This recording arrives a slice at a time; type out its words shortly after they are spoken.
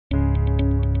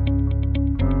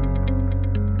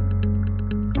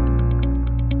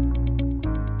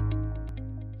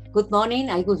Good morning.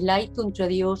 I would like to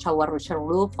introduce our research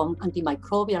group on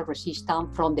antimicrobial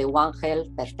resistance from the One Health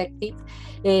perspective.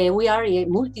 We are a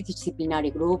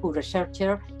multidisciplinary group of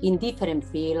researchers in different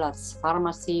fields as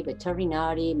pharmacy,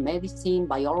 veterinary, medicine,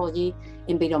 biology,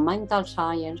 environmental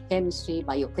science, chemistry,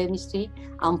 biochemistry,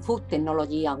 and food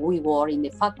technology, and we work in the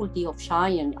Faculty of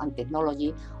Science and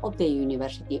Technology of the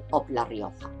University of La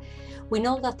Rioja. We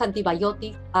know that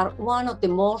antibiotics are one of the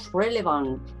most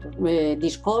relevant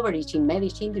discoveries in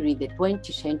medicine during the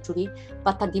 20th century,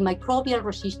 but antimicrobial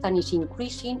resistance is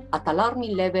increasing at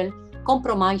alarming level,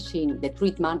 compromising the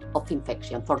treatment of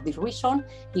infection. For this reason,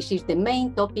 this is the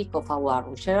main topic of our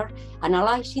research,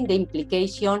 analyzing the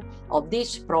implication of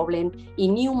this problem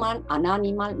in human and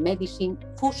animal medicine,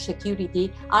 food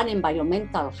security, and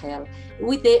environmental health,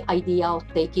 with the idea of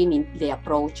taking in the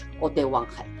approach of the One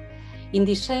Health. In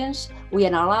this sense, we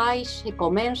analyze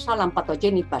commensal and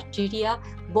pathogenic bacteria,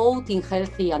 both in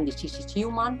healthy and diseased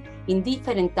human, in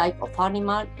different types of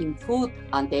animal, in food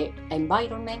and the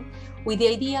environment, with the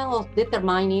idea of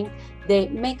determining the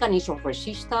mechanism of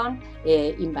resistance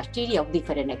in bacteria of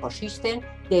different ecosystems,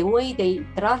 the way they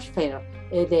transfer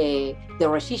the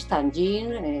resistant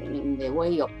gene in the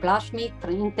way of plasmid,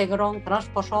 integron,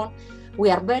 transposon. We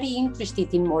are very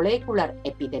interested in molecular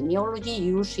epidemiology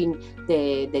using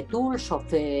the tools of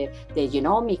the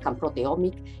genomic and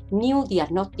proteomic, new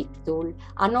diagnostic tool,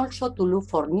 and also to look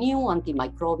for new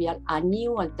antimicrobial and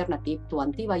new alternative to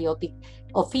antibiotic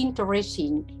of interest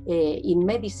in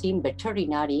medicine,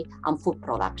 veterinary, and food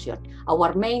production.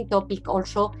 Our main topic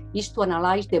also is to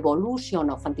analyze the evolution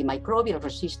of antimicrobial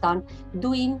resistance,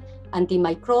 doing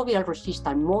antimicrobial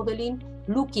resistance modeling,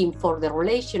 looking for the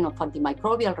relation of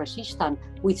antimicrobial resistance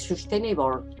with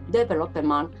sustainable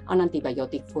development and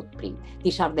antibiotic footprint.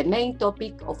 These are the main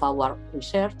topic of our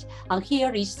research, and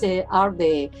here are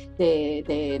the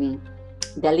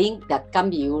link that can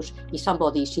be used if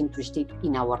somebody is interested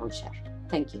in our research.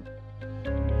 Thank you.